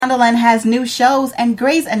Shondaland has new shows, and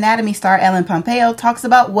Grey's Anatomy star Ellen Pompeo talks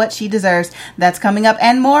about what she deserves. That's coming up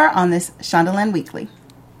and more on this Shondaland Weekly.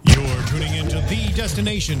 You're tuning into the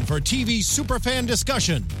destination for TV superfan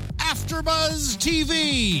discussion, AfterBuzz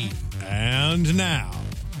TV. And now,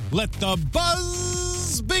 let the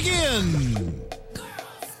buzz begin.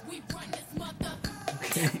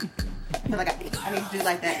 I feel like I need to do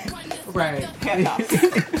like that. Right.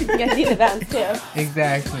 You guys need to bounce too.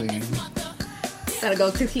 Exactly. Gotta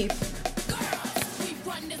go to Keith.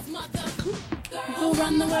 Who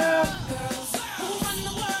run the world?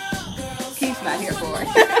 Keith's not here for it.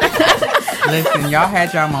 Listen, y'all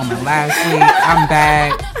had y'all moment last week. I'm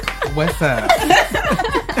back. What's up?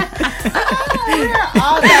 We're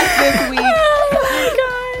all back this week.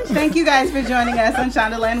 Thank you guys for joining us on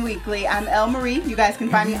Shondaland Weekly. I'm Elle Marie. You guys can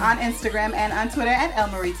find me on Instagram and on Twitter at Elle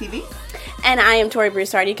Marie TV. And I am Tori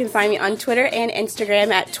Broussard. You can find me on Twitter and Instagram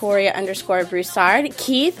at Tori_Broussard.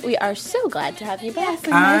 Keith, we are so glad to have you back.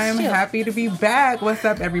 I'm happy to be back. What's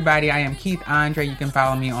up, everybody? I am Keith Andre. You can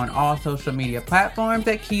follow me on all social media platforms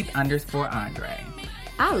at Keith_Andre.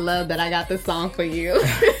 I love that I got this song for you.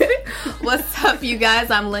 What's up, you guys?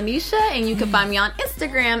 I'm Lanisha, and you can find me on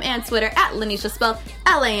Instagram and Twitter at Lanisha, spelled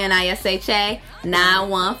LANISHA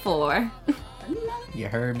 914. You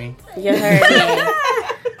heard me. You heard me.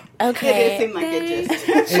 Okay. It seemed like it just...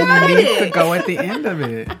 It needs to go at the end of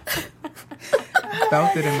it.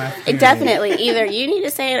 Felt it in my spirit. Definitely. Either you need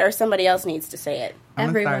to say it or somebody else needs to say it.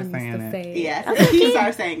 Everyone saying needs to say it. Yes, you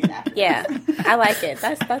start saying it now. Yeah. I like it.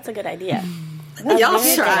 That's a good idea. Y'all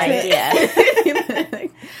try it. I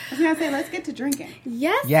was going to say, let's get to drinking.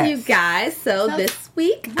 Yes, Yes. you guys. So this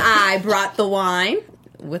week, I brought the wine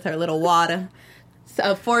with her little water.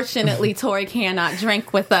 So fortunately, Tori cannot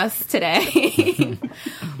drink with us today.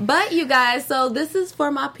 But you guys, so this is for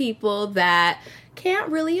my people that can't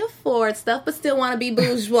really afford stuff but still want to be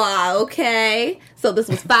bourgeois, okay? So this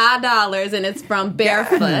was $5 and it's from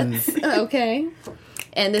Barefoot, okay?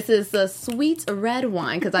 And this is a sweet red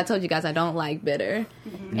wine because I told you guys I don't like bitter.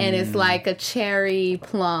 And it's like a cherry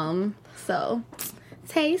plum. So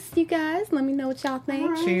taste, you guys. Let me know what y'all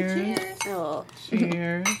think. Cheers. Oh.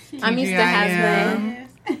 Cheers. I'm used to having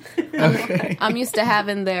Okay. I'm used to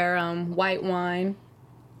having their white wine.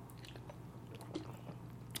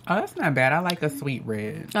 Oh, that's not bad. I like a sweet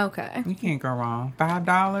red. Okay. You can't go wrong.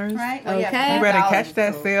 $5. Right? Okay. You better catch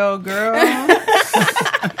that sale, girl.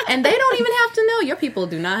 And they don't even have to know. Your people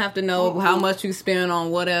do not have to know how much you spend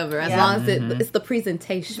on whatever. As long as it's the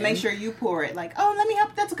presentation. Just make sure you pour it. Like, oh, let me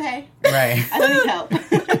help. That's okay. Right. I don't need help.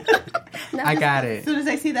 I got As it. soon as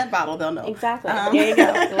they see that bottle, they'll know. Exactly. There you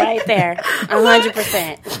go. Right there.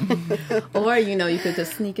 100%. Or, you could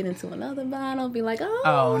just sneak it into another bottle. Be like,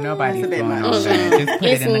 Oh, nobody's a bit doing much. all that. Just put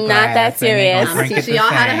It's it in the not glass that and they serious. gonna I'm drink it teaching the y'all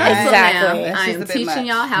how to same. hustle Exactly. now. That's I just am a bit teaching much.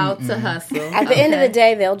 y'all how to hustle. At the end of the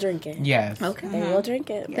day, they'll drink it. Yes. Okay. They will drink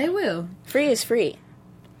it. They will. Free is free.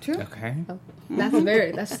 Okay.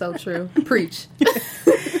 That's so true. Preach.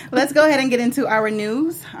 Let's go ahead and get into our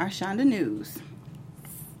news, our Shonda news.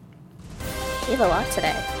 You have a lot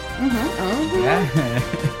today. Yeah.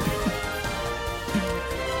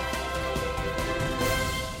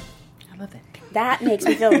 I love that. That makes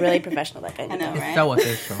me feel really professional. Like I I know, right? So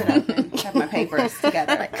official. Have my papers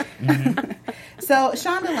together. So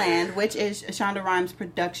Shondaland, which is Shonda Rhimes'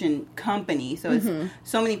 production company, so it's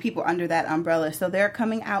so many people under that umbrella. So they're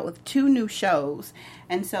coming out with 2 new shows,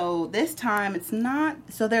 and so this time it's not.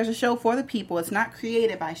 So there's a show for the people. It's not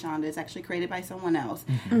created by Shonda. It's actually created by someone else,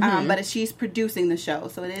 but she's producing the show.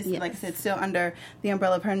 So it is, like I said, still under the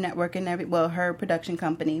umbrella of her network and her production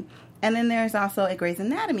company. And then there's also a Grey's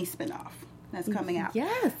Anatomy spinoff that's coming out.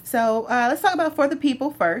 Yes. So let's talk about For the People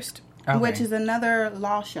first, Okay. which is another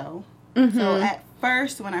law show. So at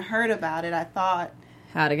first, when I heard about it, I thought,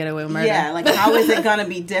 How to Get Away with Murder. yeah, like how is it going to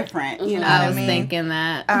be different? You know what I I was mean? thinking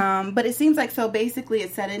that. But it seems like, so basically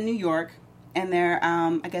it's set in New York, and they're,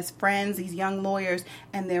 I guess, friends, these young lawyers,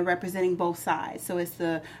 and they're representing both sides. So it's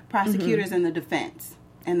the prosecutors and the defense.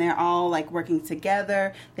 And they're all, like, working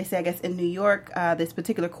together. They say, I guess, in New York, this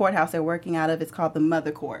particular courthouse they're working out of is called the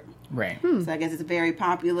Mother Court. Right. So I guess it's a very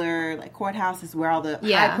popular, like, courthouse. Is where all the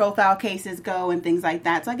Yeah. high-profile cases go and things like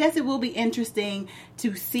that. So I guess it will be interesting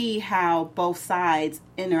to see how both sides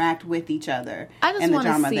interact with each other I just and the want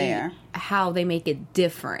drama to see there. how they make it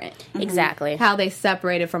different. Exactly. How they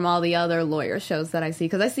separate it from all the other lawyer shows that I see,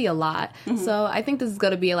 because I see a lot. So I think this is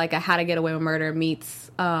going to be like a How to Get Away with Murder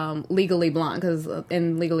meets Legally Blonde, because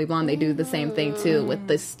in Legally Blonde they do the same thing too, with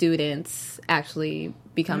the students actually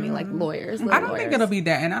becoming like lawyers. I don't think it'll be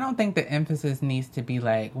that, and I don't think the emphasis needs to be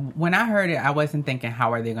like, when I heard it, I wasn't thinking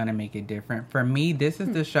how are they going to make it different. For me, this is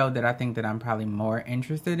the show that I think that I'm probably more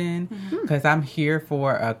interested in, because I'm here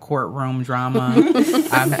for a courtroom drama.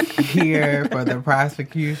 I'm here for the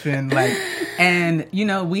prosecution, like, and you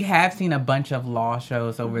know, we have seen a bunch of law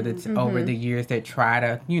shows over the over the years that try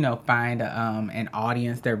to, you know, find an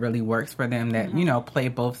audience that really works for them, that you know, play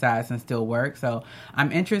both sides and still work. So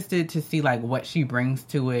I'm interested to see like what she brings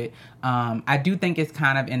to it. I do think it's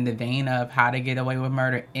kind of in the vein of How to Get Away with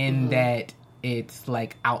Murder, in that it's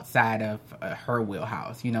like outside of her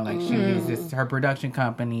wheelhouse, you know, like she uses her production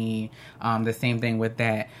company, the same thing with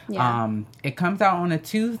that. It comes out on a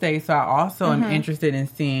Tuesday, so I also am interested in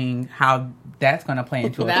seeing how that's going to play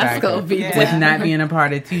into effect with not being a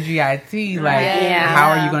part of TGIT. Like, how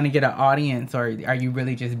are you going to get an audience, or are you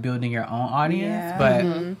really just building your own audience? But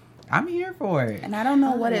I'm here for it. And I don't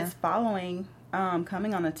know what it's following.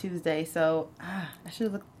 Coming on a Tuesday, so I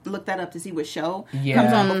should look that up to see what show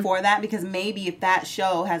comes on before that, because maybe if that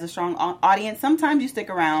show has a strong audience, sometimes you stick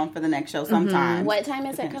around for the next show. Sometimes. What time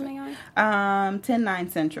is it coming on?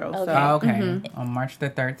 10/9 Central. Okay. So On March the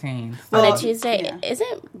 13th. On a Tuesday.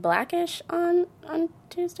 Isn't Blackish on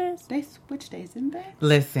Tuesdays? they switch days, didn't they?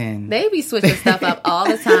 Listen, They be switching stuff up all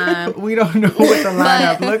the time. we don't know what the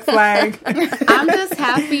lineup looks like. I'm just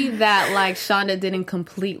happy that like Shonda didn't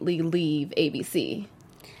completely leave ABC,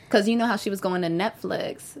 because you know how she was going to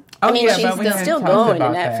Netflix. I mean, she's but we hadn't still talked going to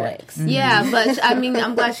about that. Netflix. Yeah, but I mean,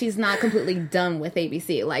 I'm glad she's not completely done with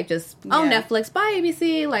ABC. Like, just Netflix, bye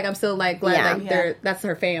ABC. Like, I'm still like glad that's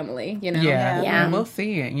her family. You know. Yeah. We'll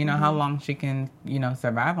see it. You know how long she can, you know,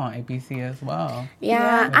 survive on ABC as well.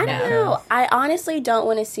 Yeah, I don't know. I honestly don't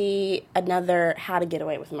want to see another How to Get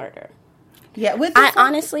Away with Murder. Yeah, with I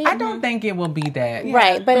honestly, I don't think it will be that.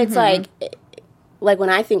 right, but it's like when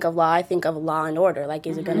I think of law, I think of Law and Order. Like,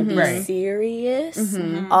 is it going to be serious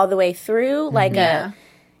all the way through? Like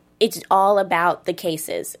it's all about the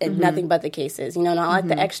cases and nothing but the cases. You know, not like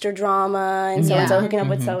the extra drama and so and so hooking up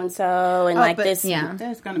with so and so and like this. Yeah,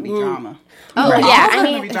 there's going to be drama. Oh Right. yeah, There's I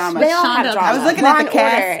gonna mean be drama. they all have drama. I was looking Law at the and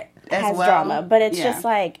cast Order as has well. drama, but it's Yeah. just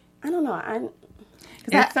like I don't know.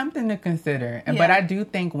 It's something to consider. But I do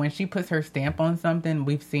think when she puts her stamp on something,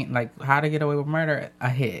 we've seen, like, How to Get Away with Murder, a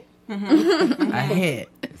hit. A hit.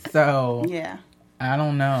 So, Yeah. I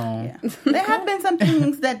don't know. Yeah. There have been some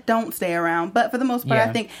things that don't stay around, but for the most part,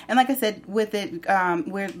 I think, and like I said, with it,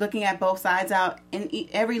 we're looking at both sides out. In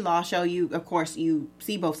every law show, of course, you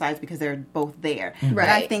see both sides because they're both there. Right. But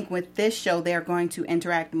I think with this show, they're going to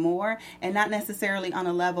interact more, and not necessarily on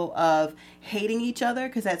a level of hating each other,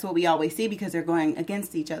 because that's what we always see, because they're going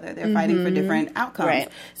against each other. They're fighting for different outcomes. Right.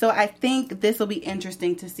 So I think this will be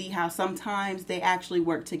interesting to see how sometimes they actually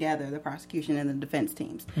work together, the prosecution and the defense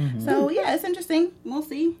teams. So, yeah, it's interesting. We'll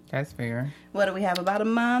see. That's fair. What do we have? About a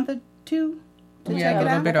month or two to check A it little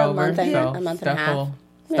out? bit A over. month and- So a month and a stuff half. will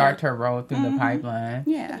start to roll through the pipeline.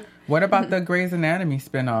 Yeah. What about the Grey's Anatomy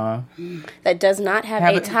spinoff? That does not have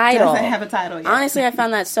a title. Doesn't have a title yet. Honestly, I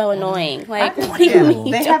found that so annoying. Like, what do you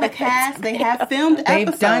mean? They have a cast. They have filmed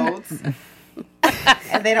They've done- episodes.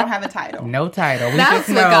 And they don't have a title. No title. We That's just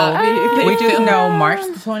what know. got me. We just know March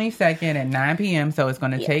 22nd at 9 p.m. So it's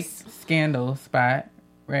going to Yes. take Scandal's spot,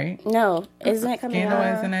 right? No, isn't it coming Scandal on?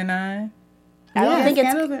 isn't at 9. I don't think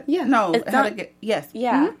it's. Yeah. No. It's how not- to get, yes.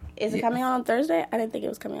 Yeah. Is it coming on Thursday? I didn't think it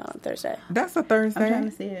was coming on Thursday. That's a I'm trying Thursday.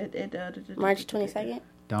 to see it. March 22nd?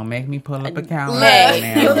 Don't make me pull up a calendar.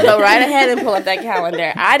 Hey, you now. go right ahead and pull up that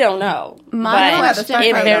calendar. I don't know. My But question-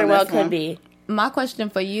 it very on well this one. could be. My question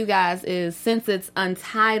for you guys is, since it's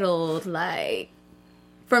untitled, like,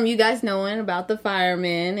 from you guys knowing about the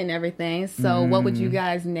firemen and everything, so what would you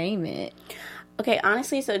guys name it? Okay,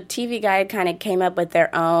 honestly, so TV Guide kind of came up with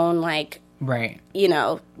their own, like, Right. you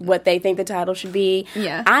know, what they think the title should be.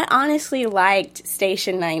 Yeah. I honestly liked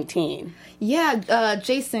Station 19. Yeah,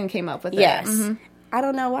 Jason came up with Yes. that. I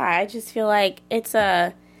don't know why. I just feel like it's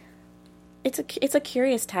a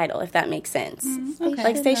curious title, if that makes sense.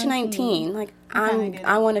 Like Station 19. Like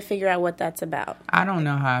I want to figure out what that's about. I don't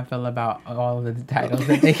know how I feel about all of the titles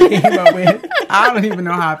that they came up with. I don't even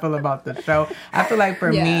know how I feel about the show. I feel like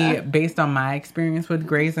for me, based on my experience with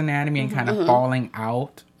Grey's Anatomy and kind of falling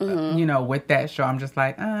out, you know, with that show, I'm just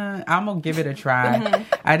like, I'm going to give it a try.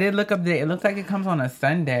 I did look up it looks like it comes on a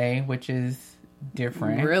Sunday, which is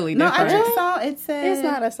different. Really No, different. I just saw it said It's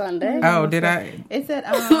not a Sunday. Oh, did I? It said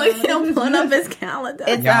Look at him pulling up his calendar.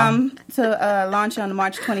 it's Yeah. to launch on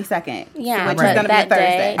March 22nd. Yeah, which but is going to be a that day-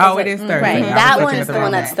 Thursday. Oh, it is Thursday. Right. I was That looking one at is the wrong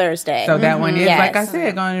one day. that's Thursday. So that one is, Yes. like I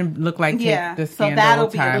said, going to look like Yeah. the So Scandal that'll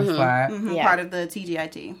be time slot. Yeah. part of the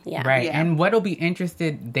TGIT. Yeah. Right. Yeah. And what'll be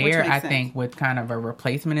interested there, makes I sense. think, with kind of a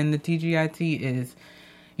replacement in the TGIT is,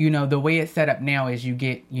 you know, the way it's set up now is you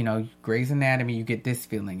get, you know, Grey's Anatomy, you get this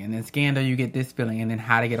feeling, and then Scandal, you get this feeling, and then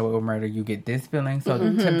How to Get Away with Murder, you get this feeling. So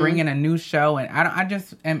to bring in a new show, and I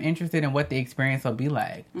just am interested in what the experience will be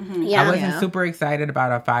like. Yeah. I wasn't super excited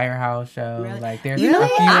about a Firehouse show. Really? Like there's You know a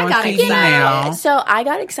few I on got TV excited. now. So I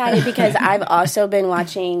got excited because I've also been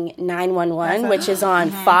watching 911, which is on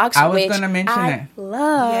Fox. I was which gonna mention I it.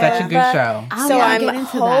 love. Such a good show. So Yeah, I'm get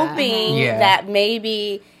into that. hoping Yeah. that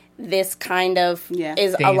maybe this kind of Yeah.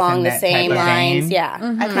 is Stays along in the that same type of lines. vein. Yeah,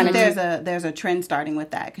 I think there's a trend starting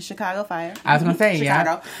with that because Chicago Fire. I was gonna say,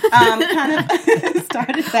 Chicago kind of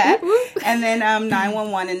started that, and then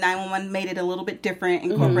 911 and 911 made it a little bit different,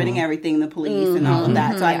 incorporating everything, the police and all of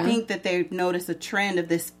that. So I think that they've noticed a trend of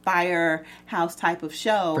this firehouse type of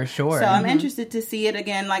show For sure. So I'm interested to see it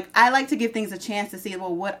again. Like I like to give things a chance to see.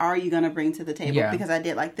 Well, what are you going to bring to the table? Yeah. Because I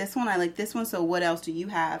did like this one, I like this one. So what else do you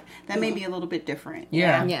have that may be a little bit different?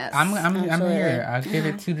 Yeah. Yes. I'm Absolutely. here. I'll give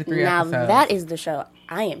it 2 to 3 now episodes. that is the show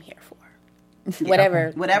I am here for.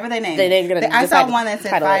 Whatever. Whatever they name They're it. gonna I saw decide one that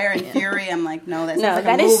said title Fire it. and Fury. I'm like, no, that No, sounds like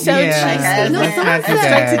that a is movie. so Yeah. cheesy. No, Let's someone not do That's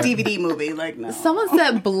that. straight to DVD movie. Like, no. Someone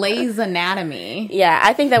said Blaze Anatomy. Yeah,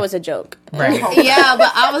 I think that was a joke. Right. Yeah,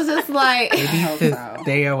 but I was just like, You need to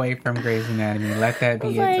stay away from Grey's Anatomy. Let that be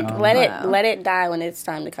its Like, own. let it die when it's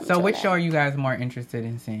time to come. So to which an show are end. you guys more interested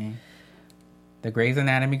in seeing? The Grey's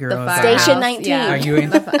Anatomy girls? Firehouse. Station 19. Yeah. Are you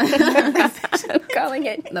in? I'm calling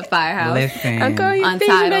it. The Firehouse. Listen. I'm calling it Untitled.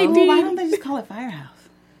 Station Well, 19. why don't they just call it Firehouse?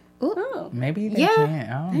 Oh. Maybe they Yeah. can't.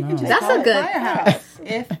 I don't know. That's Call a it good- Firehouse.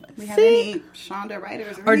 If we have any Shonda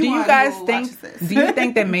writers Or do you anyone guys who think? watches this. Do you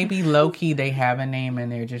think that maybe low key they have a name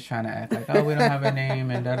and they're just trying to act like, oh, we don't have a name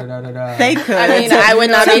and da da da da da. They could? I mean, I would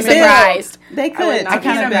not be surprised. They could. I to can't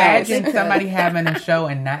kind of imagine somebody having a show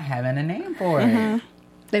and not having a name for it.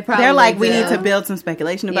 They probably They're like, we do. need to build some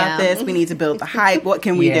speculation about Yeah. this. We need to build the hype. What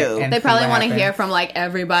can we Yeah, do? and They see probably what want to happens. hear from like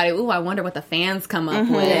everybody. Ooh, I wonder what the fans come up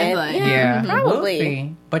with. Like, Yeah, Probably. We'll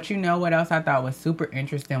see. But you know what else I thought was super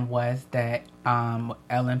interesting was that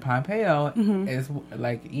Ellen Pompeo is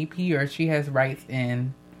like EP, or she has rights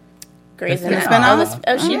in Grey's The Anatomy. spin-off.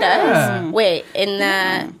 Oh, she Yeah. does. Wait, in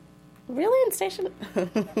the really in Station?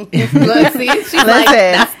 Look, see, she's like,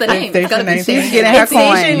 that's the name. It's gonna be Station 19. She's getting her It's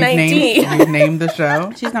Station coin. 19. You've named the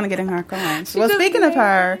show. She's gonna get in her coin. Well, speaking of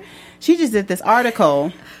her, she just did this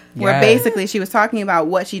article where Yes. basically she was talking about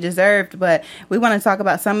what she deserved, but we want to talk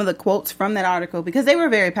about some of the quotes from that article because they were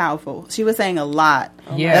very powerful. She was saying a lot.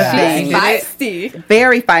 Yeah, She's she did it. feisty.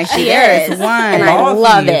 Very feisty. She There is is. one. And I Ballsy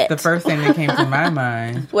love is it. the first thing that came to my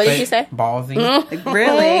mind. What did But you say? Ballsy.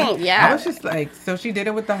 Really? Yeah. I was just like, so she did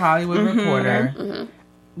it with the Hollywood Reporter.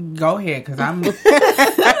 Go ahead, because I'm.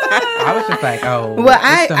 I was just like, oh. Well,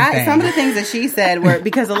 it's some of the things that she said were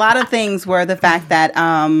because a lot of things were the fact that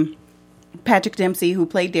Patrick Dempsey, who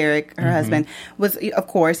played Derek, her husband, was, of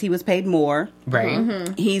course, he was paid more. right.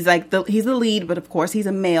 He's like he's the lead, but of course he's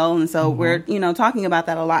a male, and so we're talking about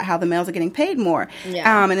that a lot. How the males are getting paid more.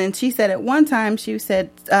 Yeah. And then she said at one time she said,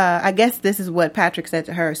 I guess this is what Patrick said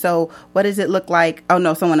to her. So what does it look like? Oh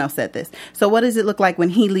no, someone else said this. So what does it look like when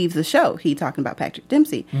he leaves the show? He talking about Patrick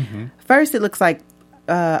Dempsey. First, it looks like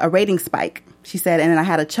a rating spike. She said, and then I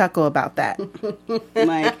had a chuckle about that.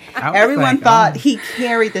 Like I was everyone like, thought oh. he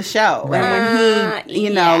carried the show, and when he,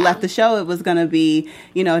 yeah. left the show, it was going to be,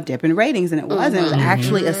 a dip in ratings, and it wasn't. It was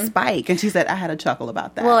actually a spike. And she said, I had a chuckle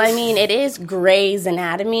about that. Well, I mean, it is Grey's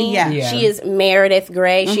Anatomy. Yeah. Yeah. She is Meredith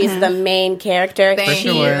Grey. She's the main character. Thank she,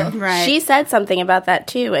 sure. Right. She said something about that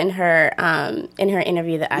too in her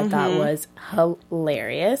interview that I thought was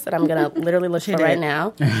hilarious. That I'm gonna literally look for did. right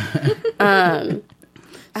now.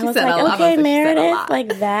 I was said a like, lot. okay, I was like, she said a Meredith, lot.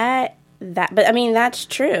 like that. But I mean, that's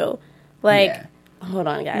true. Like, Yeah. hold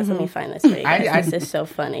on, guys, let me find this for you guys. I- This is so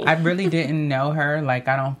funny. I really didn't know her. Like,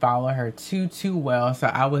 I don't follow her too well. So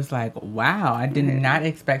I was like, wow, I did not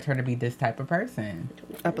expect her to be this type of person.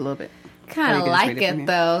 up a little bit. Kind Oh, of you can like just read it from it here.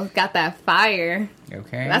 though. Got that fire.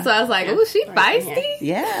 Okay. That's why I was like, ooh, she feisty.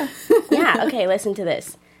 Yeah. Yeah, okay, listen to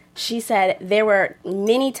this. She said, there were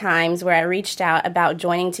many times where I reached out about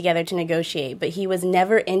joining together to negotiate, but he was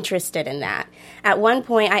never interested in that. At one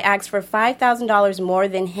point, I asked for $5,000 more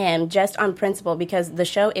than him just on principle because the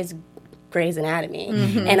show is Grey's Anatomy,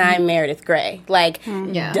 and I'm Meredith Grey. Like,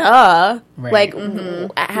 Yeah. duh. Right. Like,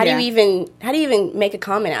 how do you even make a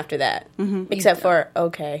comment after that? Except for,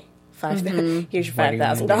 okay, here's your What do you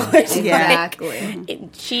wanna do? $5,000. Yeah. Exactly.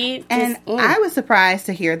 She And I was surprised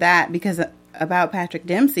to hear that because about Patrick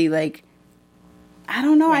Dempsey, like, I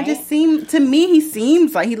don't know. I just he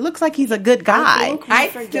looks like he's a good guy. I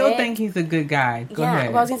still think he's a good guy. Go ahead.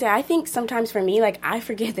 Well, I was gonna say, I think sometimes for me, like, I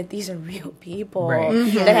forget that these are real people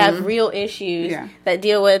Right. that have real issues that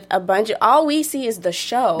deal with a bunch of. All we see is the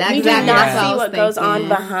show. That's We do exactly not what I see was what goes on thinking.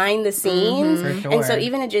 behind the scenes, For sure. and so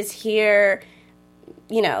even to just hear,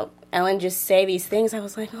 Ellen just say these things, I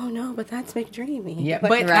was like, oh no, but that's McDreamy. Yeah,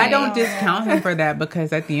 Like, but I don't discount him for that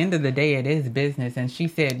because at the end of the day, it is business. And she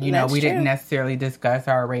said, That's we didn't true. necessarily discuss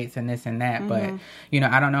our rates and this and that. But,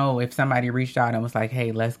 I don't know if somebody reached out and was like,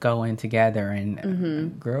 hey, let's go in together.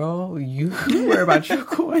 And, girl, you worry about your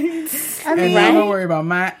coins. And I'm going to worry about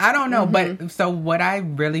mine. I don't know. But so what I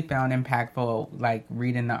really found impactful, like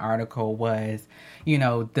reading the article was,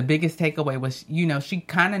 the biggest takeaway was, she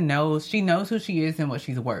kind of knows who she is and what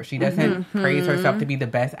she's worth. She doesn't praise herself to be the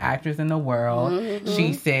best actress in the world.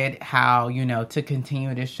 She said how, to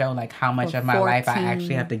continue this show, like how much of my life I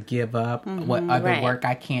actually have to give up, what other work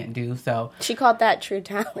I can't do. So she called that true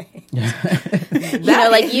talent.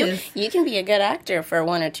 Like you can be a good actor for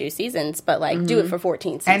 1 or 2 seasons, but like do it for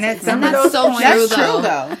 14 seasons. And at some of That's those so points, true, That's true,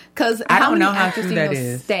 though. Because I don't many know how actors true do you that know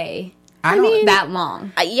is. stay I don't, that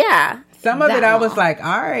long? Yeah. some of that it I was long. like,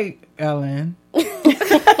 all right, Ellen.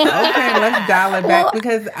 Okay, let's dial it back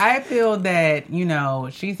because I feel that,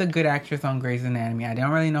 she's a good actress on Grey's Anatomy. I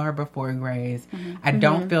don't really know her before Grey's. I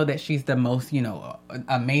don't feel that she's the most,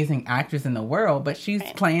 amazing actress in the world, but she's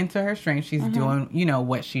playing to her strengths. She's doing,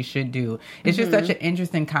 what she should do. It's just such an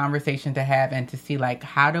interesting conversation to have and to see, like,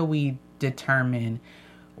 how do we determine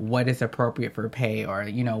what is appropriate for pay or,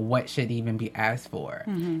 what should even be asked for.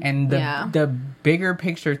 And the bigger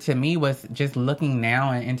picture to me was just looking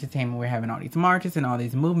now in entertainment, we're having all these marches and all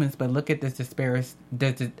these movements, but look at this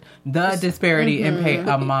the disparity in pay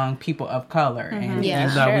among people of color. And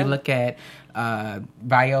we look at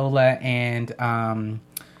Viola and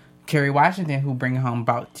Kerry Washington, who bring home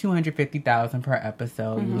about $250,000 per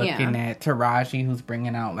episode. You're looking at Taraji, who's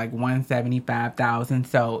bringing out like $175,000.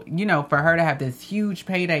 So, for her to have this huge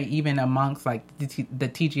payday, even amongst like the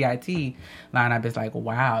TGIT lineup, is like,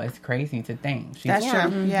 wow, it's crazy to think. She's That's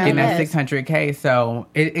true. Yeah. getting that $600K. So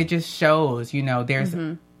it just shows, there's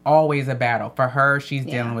always a battle. For her, she's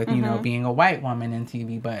dealing with, being a white woman in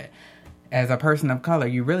TV, but as a person of color,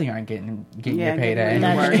 you really aren't getting your payday.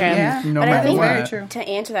 That's true. Yeah. No But I matter think what. true. to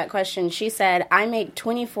answer that question, she said, I make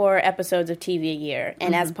 24 episodes of TV a year,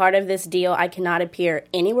 and as part of this deal, I cannot appear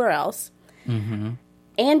anywhere else.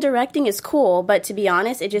 And directing is cool, but to be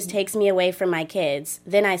honest, it just takes me away from my kids.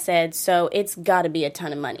 Then I said, so it's got to be a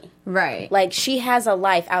ton of money. Right. Like, she has a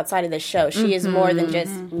life outside of the show. She is more than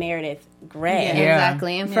just Meredith Grey. Yeah.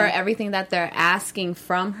 Exactly. And for everything that they're asking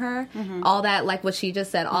from her, all that, like what she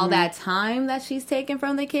just said, all that time that she's taken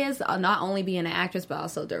from the kids, not only being an actress, but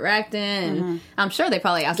also directing. And I'm sure they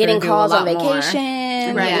probably asked Getting her to do calls a on lot more.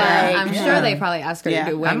 vacation. Right. Like, I'm sure they probably asked her to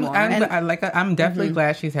do way more. I'm definitely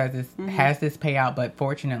glad she has this payout, but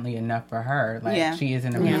fortunately enough for her, like she is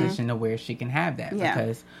in a position to where she can have that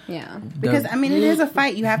because Because I mean, it is a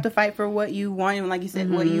fight. You have to fight for what you want, and like you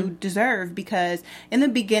said, what you deserve. Because in the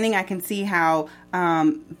beginning, I can see how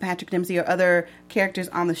Patrick Dempsey or other characters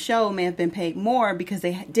on the show may have been paid more because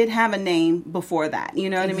they did have a name before that. You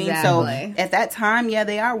know what I mean? So at that time,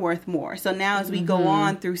 they are worth more. So now as we go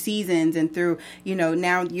on through seasons and through,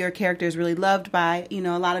 now your character is really loved by, a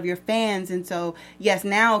lot of your fans. And so, yes,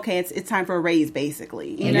 now, it's time for a raise,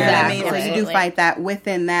 basically. You know what I mean? So you do fight that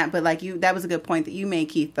within that. But like that was a good point that you made,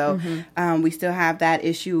 Keith, though. We still have that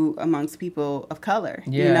issue amongst people of color.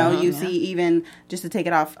 You see, even just to take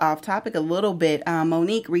it off topic a little bit,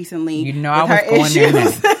 Monique recently, I was going there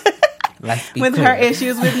next. with her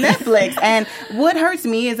issues with Netflix. And what hurts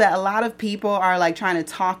me is that a lot of people are like trying to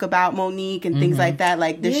talk about Monique and things like that.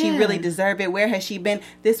 Like, does she really deserve it? Where has she been?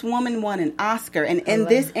 This woman won an Oscar. And in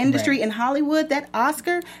this industry, in Hollywood, that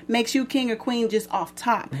Oscar makes you king or queen just off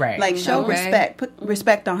top. Right. Like, show respect. Put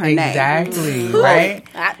respect on her name. Exactly. Right?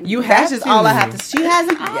 You have that's just all I have to. She has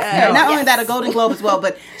an Oscar. Not only that, a Golden Globe as well,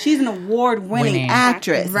 but she's an award-winning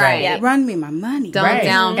actress. Right. Run me my money. Don't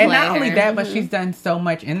downplay And not only her. that, but she's done so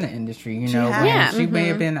much in the industry. She may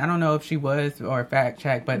have been, I don't know if she was or fact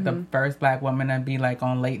check, but the first black woman to be like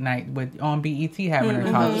on late night on BET having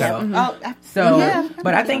her talk show.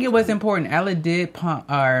 But I think it was important. Ella did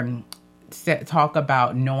talk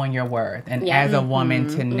about knowing your worth, and as a woman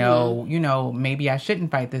to know, you know, maybe I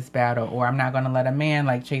shouldn't fight this battle, or I'm not going to let a man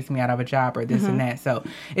like chase me out of a job, or this and that. So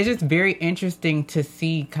it's just very interesting to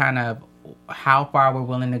see kind of how far we're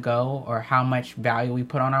willing to go, or how much value we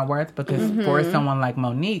put on our worth, because for someone like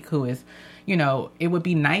Monique, who is, you know, it would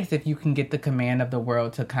be nice if you can get the command of the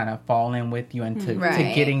world to kind of fall in with you and to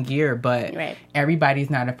get in gear, but everybody's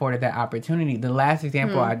not afforded that opportunity. The last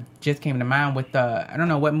example I just came to mind with I don't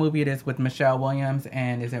know what movie it is, with Michelle Williams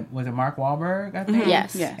and was it Mark Wahlberg, I think?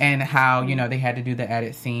 Yes. And how, you know, they had to do the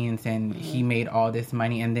edit scenes, and he made all this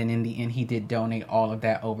money, and then in the end he did donate all of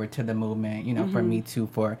that over to the movement, you know, for Me Too,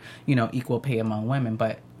 for, you know, equal pay among women.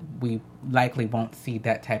 But we likely won't see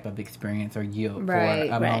that type of experience or yield for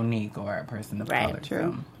a Monique or a person of color.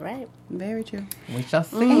 True. So. Right. Very true. We shall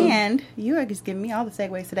see. And you are just giving me all the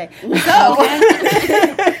segues today. So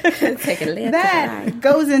Take a list. that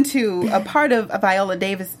goes into a part of Viola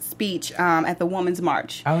Davis' speech at the Women's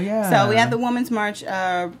March. Oh, yeah. So we had the Women's March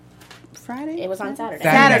Friday? It was on Saturday.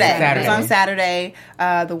 Saturday. It was on Saturday,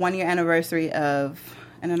 the 1-year anniversary of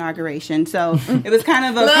an inauguration. So it was kind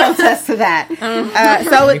of a protest to that.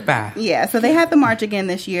 So they had the march again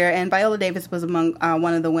this year, and Viola Davis was among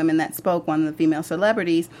one of the women that spoke, one of the female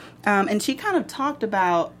celebrities. And she kind of talked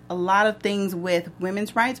about a lot of things with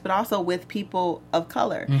women's rights, but also with people of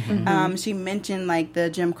color. She mentioned like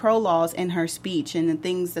the Jim Crow laws in her speech, and the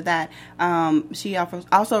things that she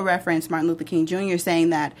also referenced Martin Luther King Jr.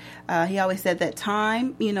 saying that he always said that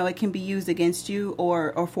time, you know, it can be used against you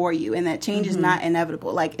or for you, and that change is not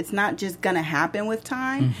inevitable. Like, it's not just going to happen with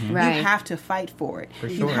time. You have to fight for it.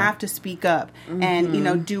 You have to speak up and, you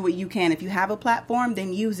know, do what you can. If you have a platform,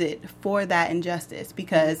 then use it for that injustice,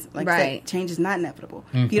 because like I said, change is not inevitable.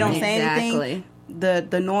 If you don't say anything,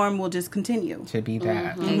 the norm will just continue to be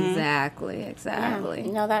that. Exactly. Yeah,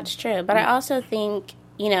 no, that's true. But I also think,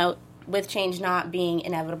 you know, with change not being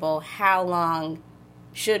inevitable, how long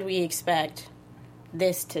should we expect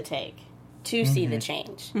this to take to see the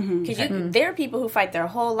change? Because there are people who fight their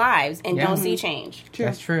whole lives and don't see change.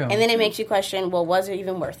 That's true. And then it makes you question, well, was it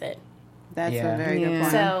even worth it? That's a very good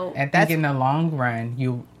point. So I think in the long run,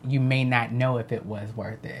 you may not know if it was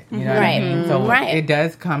worth it. You know what I mean? So it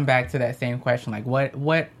does come back to that same question, like,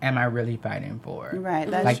 what am I really fighting for? Right.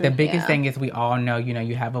 That's like true. the biggest thing is, we all know, you know,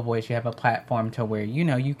 you have a voice, you have a platform to where, you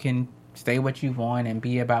know, you can say what you want and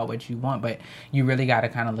be about what you want, but you really got to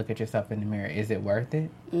kind of look at yourself in the mirror. Is it worth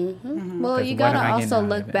it? Well, you got to also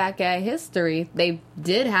look back at history. They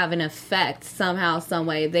did have an effect somehow, some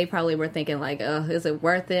way. They probably were thinking like, oh, is it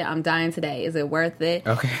worth it? I'm dying today. Is it worth it?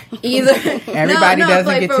 Okay. Either everybody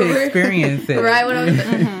doesn't get to experience it.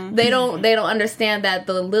 Right? They don't understand that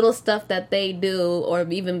the little stuff that they do, or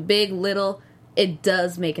even big little, it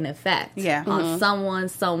does make an effect on someone,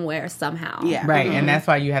 somewhere, somehow. Yeah. Right. And that's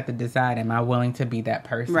why you have to decide, am I willing to be that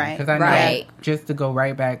person? Right. Because I know, just to go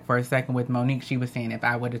right back for a second with Monique, she was saying, if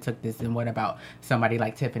I would have took this, then what about somebody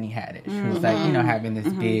like Tiffany Haddish, who's like, you know, having this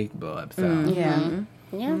big blow up. So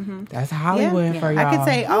that's Hollywood for y'all. I could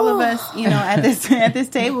say all of us, you know, at this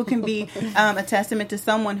table can be a testament to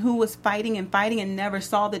someone who was fighting and never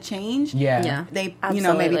saw the change. They, you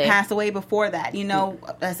know, maybe passed away before that. You know,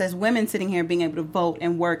 us as women sitting here being able to vote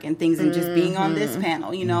and work and things, and just being on this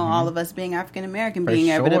panel. You know, all of us being African American, being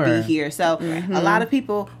able to be here. So a lot of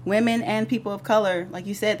people, women and people of color, like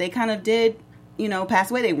you said, they kind of did, you know,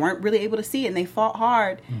 pass away. They weren't really able to see it, and they fought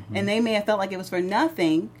hard, and they may have felt like it was for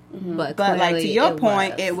nothing. But like, to your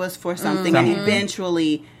point, it was for something, and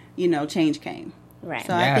eventually, you know, change came. Right.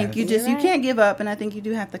 So I think you can't give up, and I think you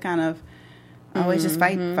do have to kind of always just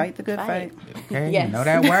fight the good fight. Okay, you know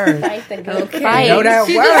that word. Fight the good fight. You know that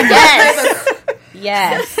word.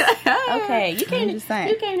 Yes. Okay. You came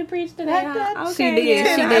to preach today. Okay. She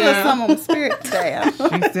did. She did. I some on spirit today.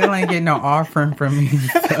 She still ain't getting no offering from me.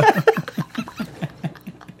 So.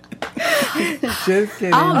 Just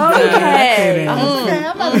kidding. Okay.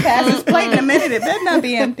 I'm about to pass this plate in a minute. It better not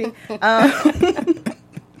be empty.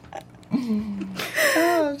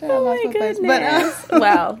 Oh my goodness. But,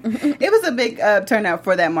 wow. It was a big turnout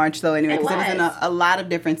for that march, though, anyway, because it was in a lot of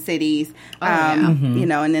different cities. You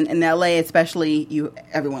know, and in LA especially,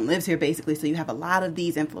 everyone lives here, basically, so you have a lot of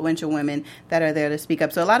these influential women that are there to speak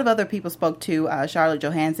up. So a lot of other people spoke to Charlotte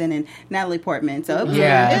Johansson and Natalie Portman. So it was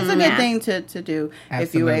a good thing to do. Absolutely.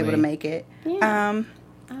 If you were able to make it. Yeah.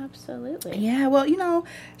 Absolutely. Yeah, well, you know,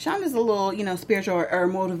 Shonda's a little, you know, spiritual or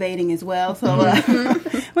motivating as well. So I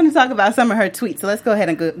want to talk about some of her tweets. So let's go ahead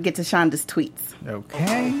and get to Shonda's tweets.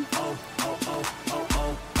 Okay.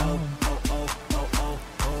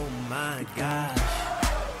 Oh my gosh.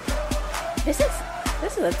 This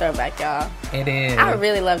is a throwback, y'all. It is. I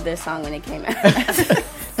really loved this song when it came out.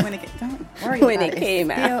 Worried when about it came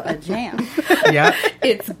Still out. a jam. Yep.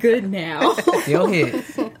 It's good now. Still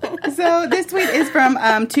hits. So this tweet is from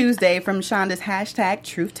Tuesday, from Shonda's hashtag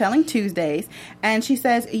Truth Telling Tuesdays, and she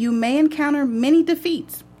says, "You may encounter many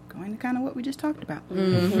defeats." Going to kind of what we just talked about,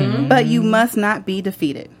 but you must not be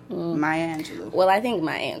defeated. Maya Angelou. Well, I think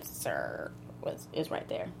my answer is right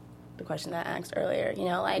there. The question that I asked earlier,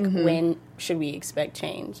 when should we expect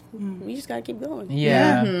change? We just gotta keep going.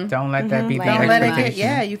 Yeah. Don't let that be the Don't let it expectation. get.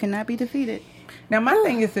 Yeah, you cannot be defeated. Now, my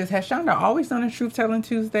thing is this. Has Shonda always done a Truth Telling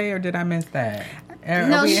Tuesday, or did I miss that? Are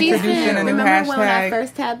No, we she's introducing been. a new Remember when I hashtag?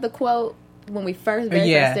 first had the quote? When we very first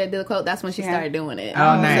did the quote, that's when she started doing it.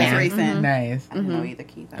 Oh, So nice. it's recent. Nice. I don't know either,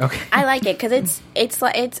 Keith. Okay. I like it because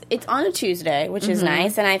it's on a Tuesday, which is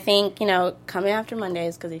nice, and I think coming after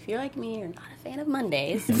Mondays, because if you're like me, you're not a fan of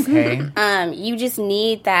Mondays. Okay. You just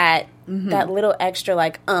need that little extra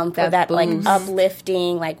for that boost.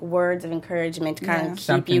 uplifting words of encouragement to kind of keep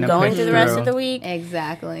Something you to going push through the rest through. of the week.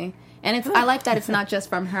 Exactly. And I like that it's not just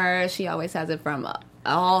from her. She always has it from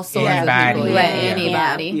all sorts Anybody. of people. Yeah.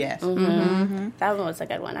 Anybody. Yes. That one was a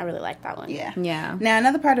good one. I really like that one. Yeah. Yeah. Now,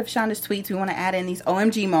 another part of Shonda's tweets, we want to add in these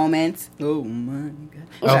OMG moments. Oh, my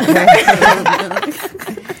God.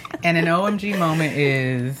 Okay. And an OMG moment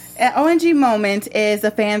is... An OMG moment is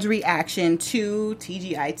a fan's reaction to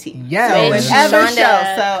TGIT. Yes. So Which whenever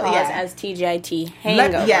Shonda show, calls yeah. as TGIT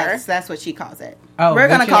hangover. Yes, that's what she calls it. Oh, We're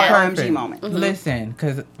going to which call is it OMG perfect. moment. Listen,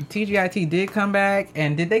 because TGIT did come back,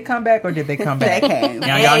 and did they come back or did they come back? They came.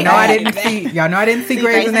 Now y'all know I didn't see. Y'all know I didn't see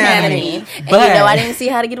Grey's Anatomy, And but I didn't see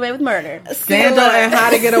How to Get Away with Murder. Scandal and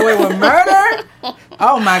How to Get Away with Murder.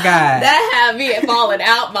 Oh my God! That had me falling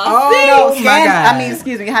out my Oh my God! I mean,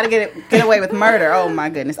 excuse me, how to get away with murder. Oh my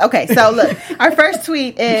goodness. Okay, so look, our first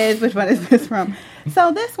tweet is, which one is this from?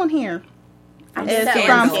 So this one here is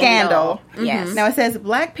from Scandal. Yes. Now it says,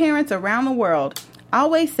 Black parents around the world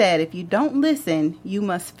always said, if you don't listen, you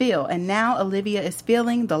must feel. And now Olivia is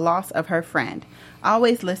feeling the loss of her friend.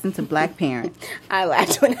 Always listen to Black parents. I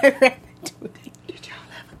laughed when I read that tweet.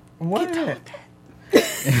 What?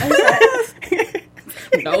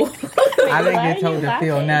 No. I didn't get told to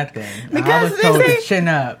feel nothing. I was told to chin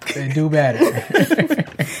up and do better.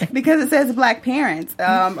 Because it says Black parents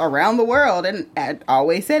around the world. And I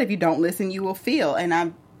always said, if you don't listen, you will feel. And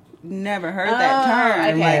I've never heard that term.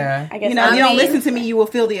 Okay. Yeah. I guess You know, you don't listen to me, you will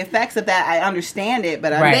feel the effects of that. I understand it,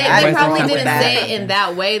 but Right. They wasn't probably wrong with didn't that. say it in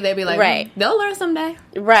that way. They'd be like, Right. they'll learn someday.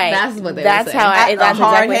 Right. That's what they That's were how saying. that's A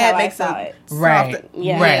hard exactly head how I makes saw a it. Right. soft-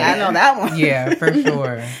 Yeah. Right. I know that one. Yeah, for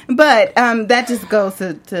sure. But that just goes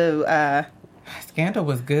to Scandal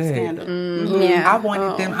was good. Scandal. Yeah. I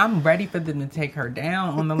wanted them. I'm ready for them to take her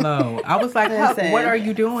down on the low. I was like, Huck, Listen. what are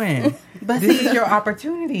you doing? But This see, is your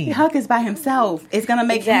opportunity. Huck is by himself. It's gonna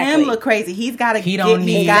make Exactly. him look crazy. He's got to. He don't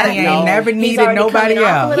need. He Gotta, ain't never needed already nobody coming off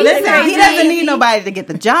a else. little Listen, he doesn't crazy. need nobody to get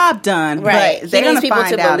the job done. Right. But He they're needs gonna people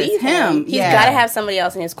find to out it's believe him. He's Yeah. got to have somebody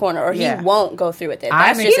else in his corner, or Yeah. he won't go through with it. I'm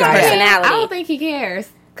That's just his excited. personality. I don't think he cares.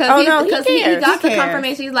 Oh, no, he Because cares. he got He the cares.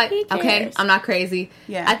 confirmation. He's like, He okay, cares. I'm not crazy.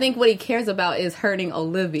 Yeah. I think what he cares about is hurting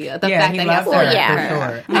Olivia. The Yeah, fact he that loves he has her, to yeah. hurt for her.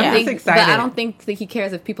 sure. Yeah. I'm think, just excited. But I don't think that he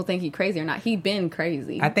cares if people think he's crazy or not. He's been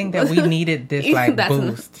crazy. I think that we needed this like That's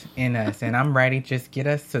boost in us, and I'm ready. Just get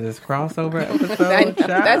us to this crossover episode.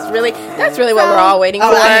 That's really what we're all waiting for.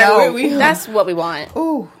 I know. That's what we want.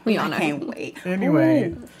 Ooh, We I on it. can't wait. Anyway.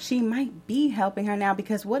 Ooh, she might be helping her now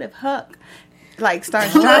because what if Huck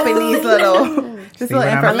starts dropping these little See what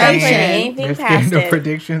I'm information? saying? Anything Your past Scandal it.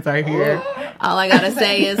 predictions are here. All I gotta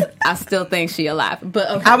say is, I still think she alive. But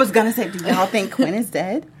okay. I was gonna say, do y'all think Quinn is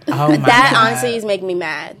dead? Oh my That God. honestly is making me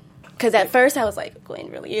mad. Because at first I was like, Gwen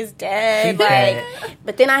really is dead. She's dead.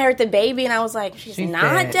 But then I heard the baby and I was like, she's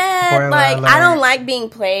not dead. Spoiler Like, alert. I don't like being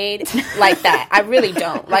played like that. I really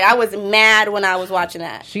don't. Like, I was mad when I was watching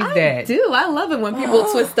that. She's dead. Dude, I love it when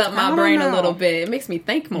people twist up my don't brain a know. little bit. It makes me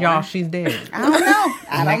think more. Y'all, she's dead. I don't know.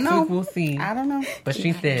 I Next don't know. week we'll see. I don't know. But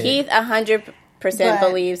she's dead. Keith 100% But-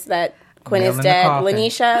 believes that Quinn Nail is in the dead. coffin.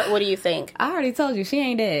 Lanisha, what do you think? I already told you, she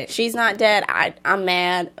ain't dead. She's not dead. I'm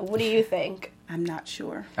mad. What do you think? I'm not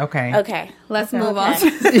sure. Okay. Okay. Let's move on.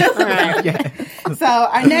 Okay. All right. Yeah. So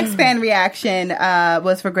our next fan reaction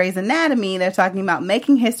was for Grey's Anatomy. They're talking about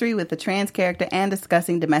making history with the trans character and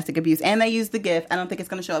discussing domestic abuse. And they used the GIF. I don't think it's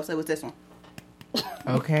going to show up, so it was this one.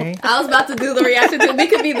 Okay. I was about to do the reaction to we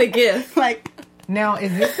could be the gift. Like, Now,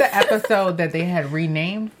 is this the episode that they had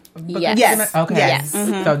renamed? Yes. Yes. Okay. Yes.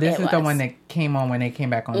 So this It is the was. one that came on when they came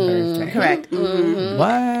back on Thursday. correct. What?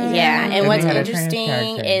 Yeah, and they what's had a trans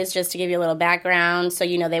interesting character. is just to give you a little background. So,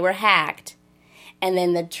 they were hacked. and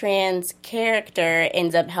then the trans character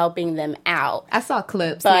ends up helping them out. I saw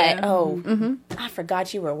clips. But I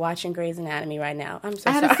forgot you were watching Grey's Anatomy right now. I'm so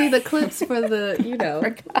I had sorry. to see the clips for the,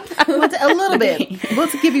 A little bit. We'll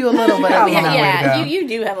give you a little bit. Long way to Yeah, go. you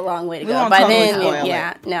do have a long way to We go. won't By totally then, spoil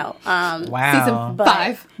yeah, no. Wow. season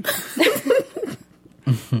 5.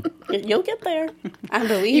 You'll get there. I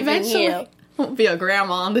believe Eventually. in you. Won't be a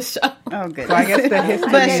grandma on the show. Oh, good. So I guess the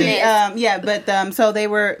history But is-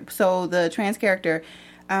 so the trans character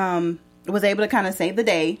was able to kind of save the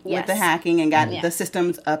day with Yes. the hacking and got the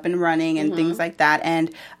systems up and running and things like that.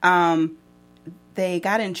 And they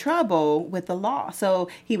got in trouble with the law. So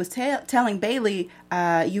he was telling Bailey,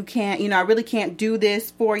 you can't, I really can't do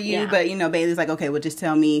this for you. Yeah. But, Bailey's like, okay, well, just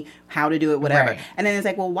tell me how to do it, whatever. Right. And then it's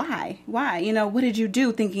like, well, why? Why? What did you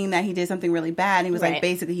do? Thinking that he did something really bad. And he was like, Right.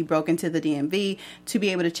 basically, he broke into the DMV to be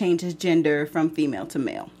able to change his gender from female to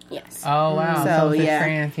male. Yes. Oh, wow. So, So, yeah.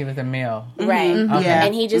 trans, he was a male. Right. Okay. Yeah.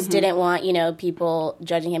 And he just didn't want, people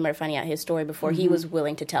judging him or finding out his story before he was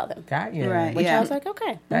willing to tell them. Got you. Right. Which Yeah. I was like,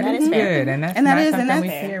 okay, that is fair. good. And that's And that not is- something and we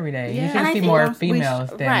that's see fair. every day. Yeah. You And should I see think more we females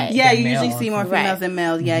than Right. Yeah, than you usually males. see more females Right. than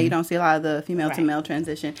males. Yeah, you don't see a lot of the female to Right. male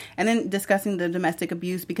transition. And then discussing the domestic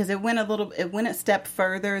abuse because it went a step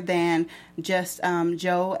further than just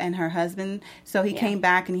Joe and her husband. So he came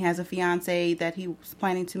back and he has a fiance that he was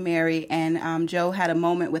planning to marry, and Joe had a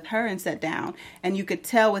moment with her and sat down, and you could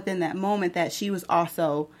tell within that moment that she was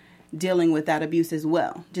also dealing with that abuse as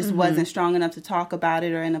well. Just wasn't strong enough to talk about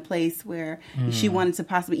it or in a place where she wanted to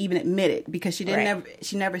possibly even admit it because she didn't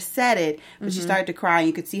she never said it, but she started to cry and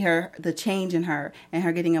you could see the change in her and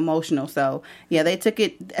her getting emotional. So yeah, they took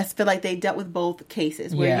it, I feel like they dealt with both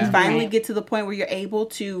cases where Yeah. you finally Right. get to the point where you're able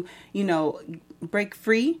to, break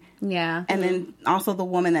free, Yeah. and then also the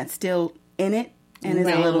woman that's still in it and is a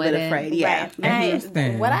Ran little with bit it. afraid. Yeah. Right. And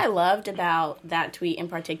Interesting. what I loved about that tweet in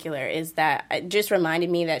particular is that it just reminded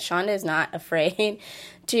me that Shonda is not afraid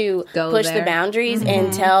to Go push there. the boundaries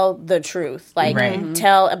and tell the truth. Like, Right.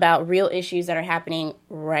 tell about real issues that are happening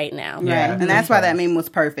right now. Yeah, Right. for And that's why sure. that meme was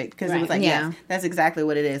perfect because it was Right. like, Yeah. yes, that's exactly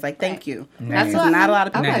what it is. Like, thank you. That's Because not a lot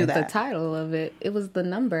of I people do like the that. title of it. It was the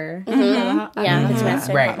number. Yeah, the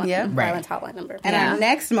domestic Right. hotline, Yeah. violence hotline number. And our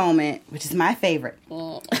next moment, which is my favorite,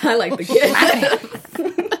 I like the gift.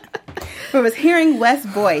 was hearing Wes'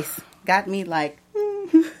 voice got me like,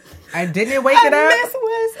 I didn't wake I it up. miss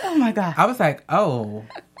Wes. Oh my God. I was like, oh.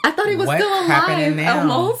 I thought he was What's still happening alive. now?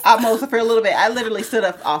 Almost. Almost for a little bit. I literally stood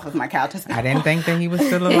up off of my couch. I didn't think that he was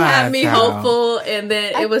still alive. It had me child. hopeful, and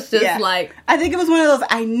then it was just Yeah. like I think it was one of those,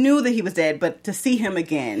 I knew that he was dead, but to see him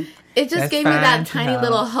again. it just That's gave me fine that to tiny know.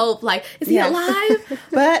 little hope. Like, is he Yeah. alive?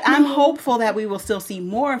 But I'm hopeful that we will still see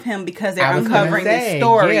more of him because they're I was gonna uncovering say, this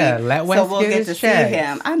story. yeah, let Wes so we'll get get his to see check.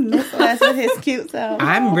 him. I miss Wes with his cute self.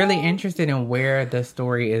 I'm really interested in where the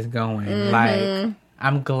story is going. Like,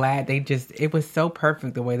 I'm glad it was so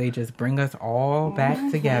perfect the way they just bring us all back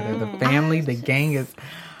together. The family, the gang is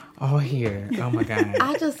all here. Oh my God.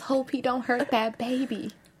 I just hope he don't hurt that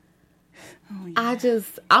baby.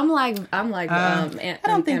 I'm like I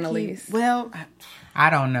don't think Annalise. I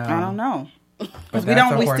don't know. I don't know. But We that's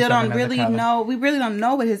don't. a We horse still of don't another really color. know. We really don't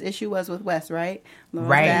know what his issue was with Wes, right? Laura's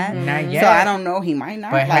Right. dad. Not yet. So I don't know. He might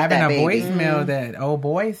not But like having that a baby. voicemail that old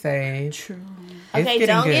boy saved. True. It's Okay, getting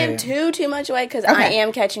don't good. give too much away because I Okay.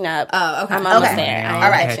 am catching up. Oh, okay. I'm almost Okay. there. I am All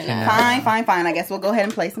right. catching Catching up. up. Fine. I guess we'll go ahead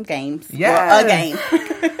and play some games. Yes. Well, a game.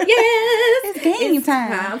 Yes, It's game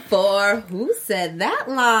time. time for Who Said That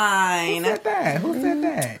Line. Who said that? Who said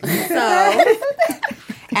that? You said So,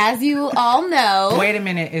 as you all know, Wait a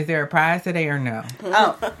minute. Is there a prize today or no?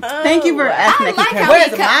 Oh, thank you for asking. I like Because how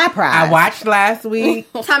where's he my prize? I watched last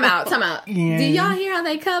week. time out. Yeah. Did y'all hear how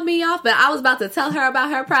they cut me off? But I was about to tell her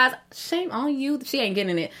about her prize. Shame on you. She ain't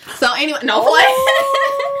getting it. So anyway, no play.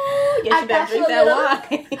 Yes, you better drink that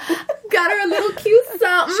wine. Got her a little cute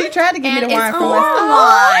something. She tried to give me And the wine it's from on West. the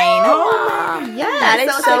line. Yeah, That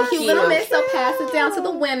is so so it's a cute little cute. mix. So pass it down to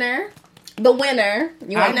the winner. The winner.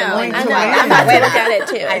 You I want know, the winner? I I know. Wait, I'm about to wait. look at it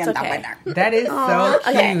too. I It's am the okay. winner. That is so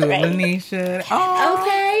cute, okay, great. Lanisha. Oh,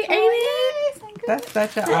 Okay, ain't it? that's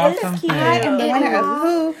such an awesome thing. I am the winner of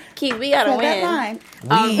who Keith, we gotta said that win. line.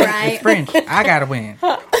 We, right. it's French. I gotta win.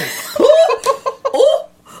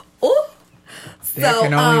 Ooh. There So,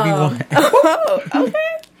 can only be one.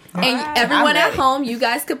 And everyone I'm at ready. home, you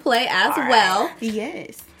guys could play as well.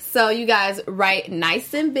 Yes. So you guys write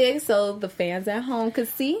nice and big so the fans at home could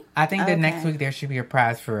see. I think that next Okay. week there should be a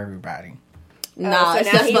prize for everybody. No, So it's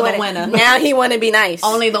now just he for the wanna- winner. Now he want to be nice.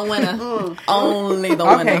 Only the winner. Only the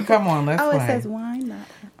Okay, winner. come on, let's Oh, it play. says wine. Not.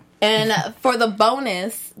 And for the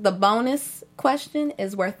bonus question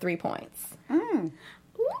is worth 3 points.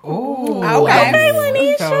 Ooh,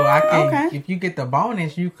 Okay, so I can. If you get the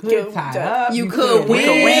bonus, you could tie up. You could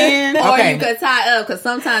win, or Okay. you could tie up because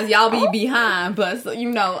sometimes y'all be behind. But I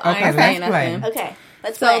ain't saying nothing. Okay,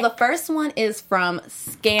 let's So play. the first one is from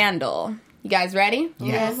Scandal. You guys ready?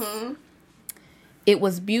 Yes. It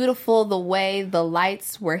was beautiful the way the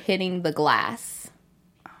lights were hitting the glass.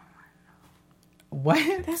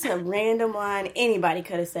 What? That's a random line. Anybody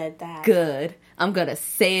could have said that. Good. I'm gonna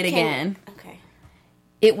say it again. Okay.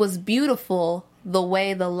 It was beautiful the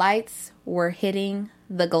way the lights were hitting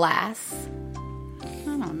the glass. I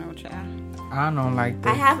don't know, child. I don't like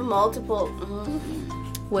I this. have multiple.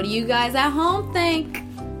 What do you guys at home think?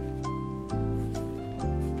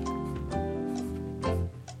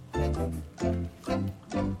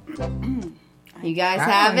 You guys I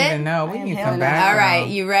have don't it? even know. We need hell some no. background. All right,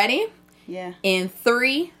 you ready? Yeah. In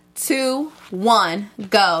 3, 2, 1,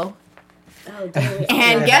 go. Oh, damn it.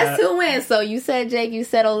 And guess who wins? So you said Jake, you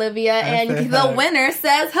said Olivia, and said the Huck. winner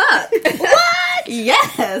says Huck. What?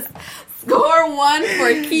 Yes. Score 1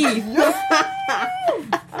 for Keith.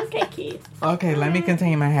 Okay, Keith. Okay, let me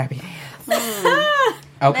contain my happiness.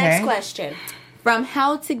 Okay. Next question. From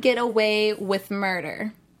How to Get Away with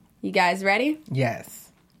Murder. You guys ready? Yes.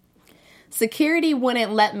 Security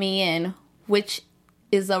wouldn't let me in, which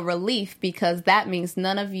is a relief because that means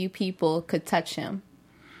none of you people could touch him.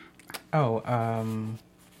 Oh,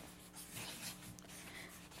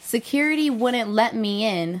 Security wouldn't let me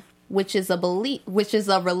in, which is a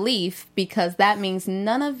relief because that means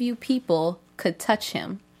none of you people could touch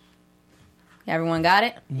him. Everyone got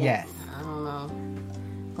it? yes. I don't know.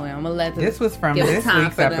 Well, I'm gonna let This was from Give it this time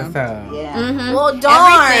week's for them. episode. Yeah. Well,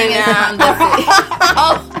 darn. Everything is from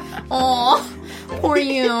this. Oh, poor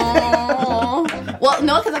you. Well,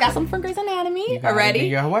 no, because I got something from Grey's Anatomy. You gotta Ready? do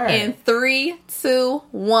your work. In 3, 2,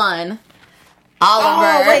 1. Oliver.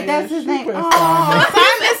 Oh, wait, that's his name. Oh,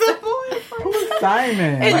 Simon's a boy. Who's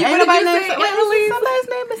Simon? And you Ain't nobody say named Annalise? somebody's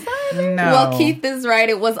name is Simon. No. Well, Keith is right.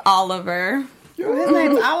 It was Oliver. His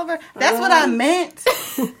name's Oliver. That's what I meant.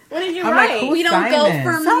 What did you I'm like, write? who's We don't Simon?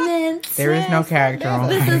 go for mints. There is no character on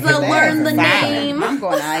This is a here. learn the Simon. name. I'm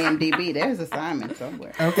going to IMDb. There's a Simon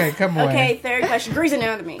somewhere. Okay, come on. Okay, third question. Grey's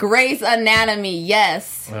Anatomy. Grey's Anatomy.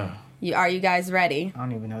 Yes. Ugh. Are you guys ready? I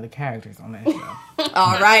don't even know the characters on that show.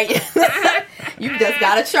 All right. You just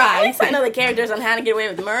gotta try. I know the characters on How to Get Away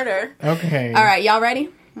with Murder. Okay. All right, y'all ready?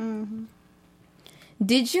 Mm-hmm.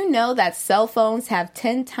 Did you know that cell phones have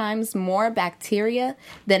 10 times more bacteria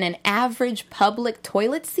than an average public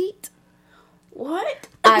toilet seat? What?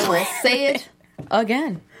 I will say it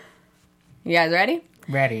again. You guys ready?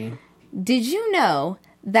 Ready. Did you know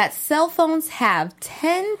that cell phones have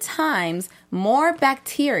 10 times more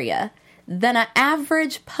bacteria than an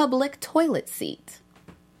average public toilet seat?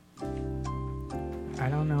 I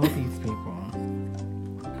don't know these people.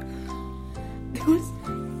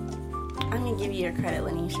 I'm gonna give you your credit,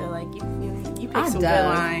 Lanisha. Like you picked some good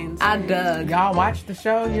dug. lines. I dug. Y'all watch the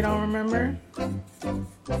show? You don't remember?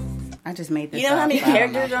 I just made this You know how up, many so I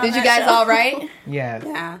don't characters know. are on Did you that guys show? all right? Yes.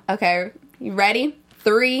 Yeah. Okay, you ready?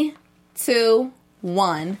 3, 2,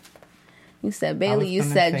 1. You said Bailey, you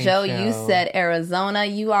gonna said say Joe, you said Arizona.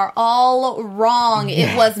 You are all wrong.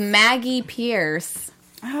 Yes. It was Maggie Pierce.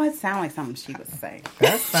 Oh, it sounds like something she would say.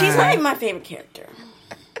 That's fine. She's like my favorite character.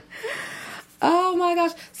 Oh my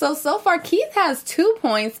gosh. So far Keith has 2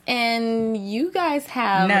 points and you guys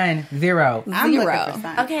have None. 0. I'm Zero. looking for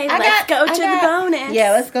something. Okay, I let's go got- to the bonus.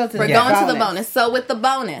 Yeah, let's go to We're the going to the bonus. So with the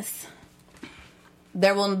bonus,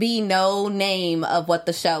 there will be no name of what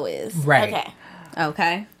the show is. Right. Okay.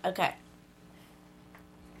 Okay. Okay.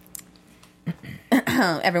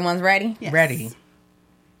 Everyone's ready? Yes. Ready.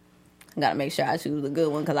 I gotta make sure I choose a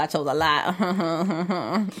good one because I chose a lot.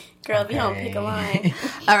 Girl, if you don't pick a line.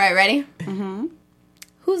 All right, ready? Mm-hmm.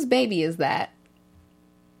 Whose baby is that?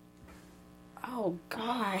 Oh,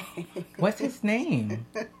 God. What's his name?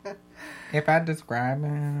 If I describe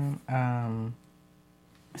him,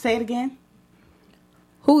 Say it again.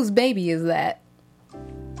 Whose baby is that?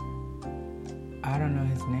 I don't know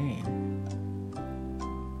his name.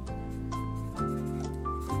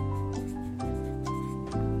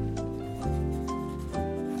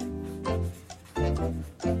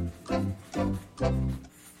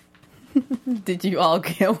 Did you all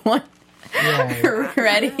get one? Yeah.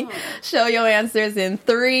 Ready? Show your answers in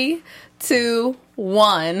 3, 2,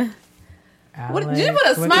 1. What did you put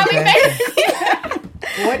a smiley face?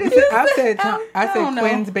 What is it? I said don't know.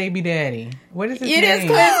 Quinn's baby daddy. What is his It name? is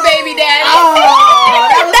Quinn's baby daddy.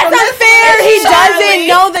 That's unfair. He doesn't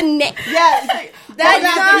know the name.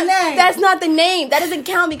 Yeah, That's not the name. That doesn't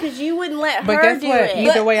count because you wouldn't let But her guess do what? it.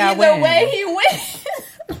 Either way, I Either win. way, he wins.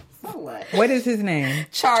 So what? What is his name?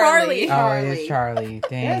 Charlie. Oh, it is Charlie.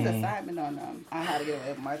 There's Dang. a Simon on How to Get Away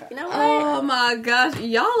with Murder. You know what? Oh my gosh,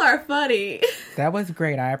 y'all are funny. That was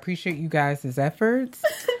great. I appreciate you guys' efforts.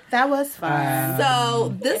 That was fun.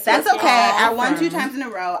 So this That's was okay. I won awesome. 2 times in a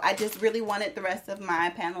row. I just really wanted the rest of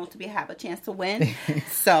my panel to have a chance to win.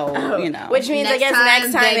 So, you know. Which means I guess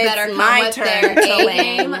next time they better it's come my with turn their to A win.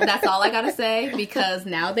 game. That's all I gotta say because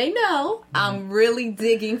now they know I'm really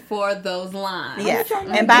digging for those lines. Yeah.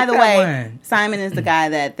 And by the that way, one. Simon is the guy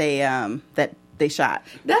that they shot.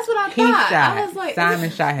 That's what I He thought. shot. I was like, Simon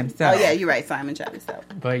shot himself. Oh, yeah, you're right. Simon shot himself.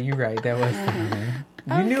 But you're right. That was Simon.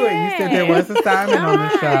 You knew it. You said there was a Simon on the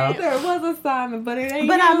show. there was a Simon, but it ain't.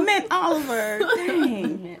 But I him. meant Oliver.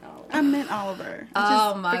 Dang. I meant Oliver. I Oh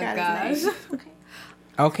just my forgot his gosh. name.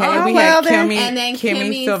 Okay, Oh, we well had then. Kimmy, And then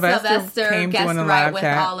Kimmy Sylvester came guessed doing the right live with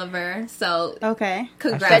chat. Oliver. So Okay.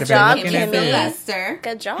 congrats, Good job, Kimmy Kimmy. Sylvester.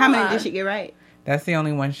 Good job. How many did she get right? That's the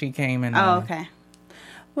only one she came in. Oh, on. okay.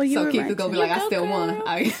 Well, you So were Keith right. is gonna be too. like, I still won.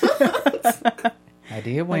 I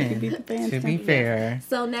did win. beat the band To too. be fair,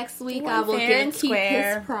 So next week Won I will fair give and Keith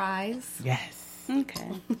square. his prize. yes. Okay.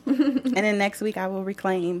 And then next week I will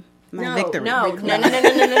reclaim my victory. No.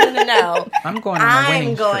 I'm going on a winning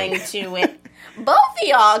I'm going streak. to win. Both of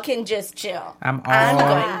y'all can just chill. I'm all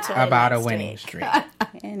going to win about a next winning week. streak.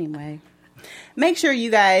 Anyway, make sure you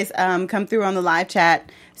guys come through on the live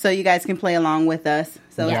chat so you guys can play along with us.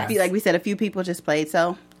 So Yes. like we said, a few people just played.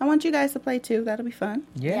 So I want you guys to play too. That'll be fun.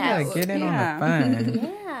 Yeah, Yes. get in Yeah. on the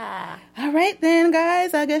fun. Yeah. All right then,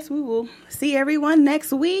 guys. I guess we will see everyone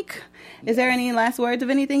next week. Is there any last words of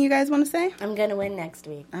anything you guys want to say? I'm gonna win next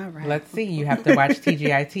week. All right. Let's see. You have to watch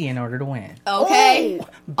TGIT in order to win. Okay,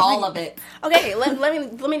 all of it. Okay, let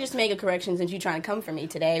me just make a correction since you're trying to come for me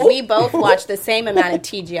today. We both watched the same amount of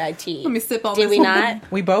TGIT. Let me sip on Did this we one. not?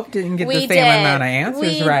 We both didn't get We the same did. amount of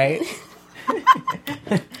answers We- right.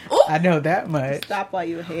 I know that much. Stop while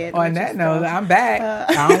you're ahead. On that note, I'm back.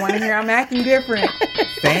 I don't want to hear I'm acting different.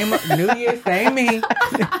 Same New Year, same me.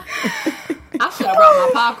 I should have brought my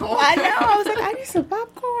popcorn. I know. I was like, I need some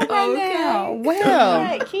popcorn right now. Well, All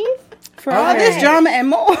right, Keith. for all this drama and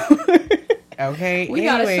more. Okay. We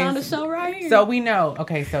got a anyways, Shonda show right here. So we know.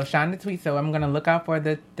 Okay, so Shonda tweet. So I'm gonna look out for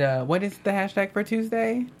the what is the hashtag for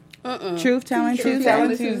Tuesday? Truth telling Tuesday.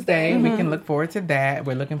 Telling Tuesday. We can look forward to that.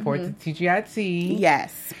 We're looking forward to TGIT.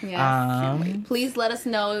 Yes. Yes. Please let us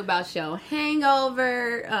know about your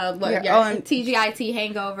hangover, Your your OM TGIT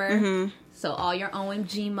hangover. So all your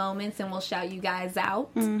OMG moments, and we'll shout you guys out.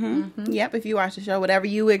 Yep. If you watch the show, whatever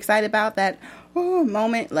you were excited about that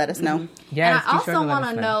moment, let us know. Yes. And I be sure also to let want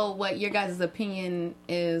us to know what your guys' opinion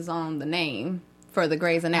is on the name for the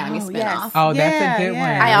Grey's Anatomy Oh, spinoff. yes. Oh, that's Yeah, a good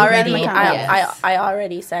yeah. one. I already, Yes. I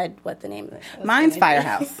already said what the name of it was. Mine's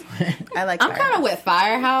Firehouse. I like. I'm kind of with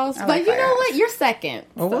Firehouse, but like you know Firehouse. what? You're second.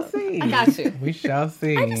 Well, we'll see. I got you. We shall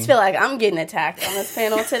see. I just feel like I'm getting attacked on this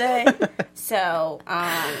panel today. So,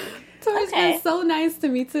 Tori's Okay. been so nice to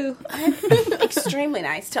me too. extremely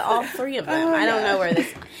nice to all three of them. I don't know where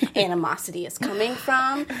this animosity is coming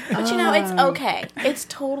from, but you know, it's okay. It's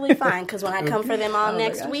totally fine because when I come for them all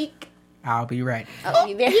next week, I'll be ready.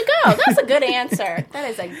 oh, there you go. That's a good answer. That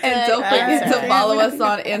is a good And don't forget answer. to follow us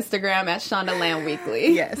on Instagram at Shondaland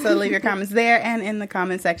Weekly. Yeah, so leave your comments there and in the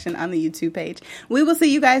comment section on the YouTube page. We will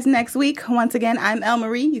see you guys next week. Once again, I'm Elle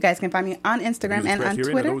Marie. You guys can find me on Instagram and on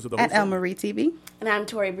Twitter at Elle Marie TV. And I'm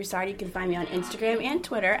Tori Broussard. You can find me on Instagram and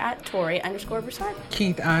Twitter at Tori_Broussard.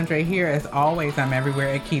 Keith Andre here. As always, I'm everywhere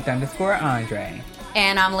at Keith_Andre.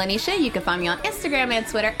 And I'm Lanisha. You can find me on Instagram and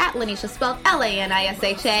Twitter at Lanisha, spelled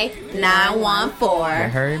Lanisha 914. You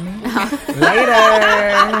heard me?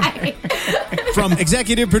 Later. From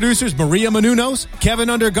executive producers Maria Menounos, Kevin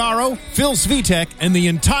Undergaro, Phil Svitek, and the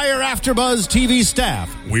entire AfterBuzz TV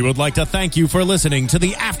staff, we would like to thank you for listening to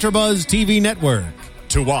the AfterBuzz TV network.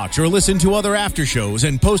 To watch or listen to other after shows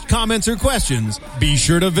and post comments or questions, be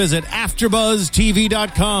sure to visit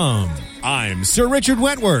AfterBuzzTV.com. I'm Sir Richard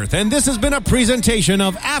Wentworth, and this has been a presentation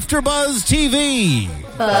of AfterBuzz TV.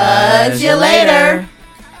 Buzz you later.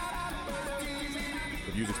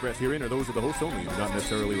 The views expressed herein are those of the hosts only and do not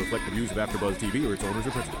necessarily reflect the views of AfterBuzz TV or its owners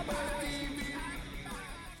or principals.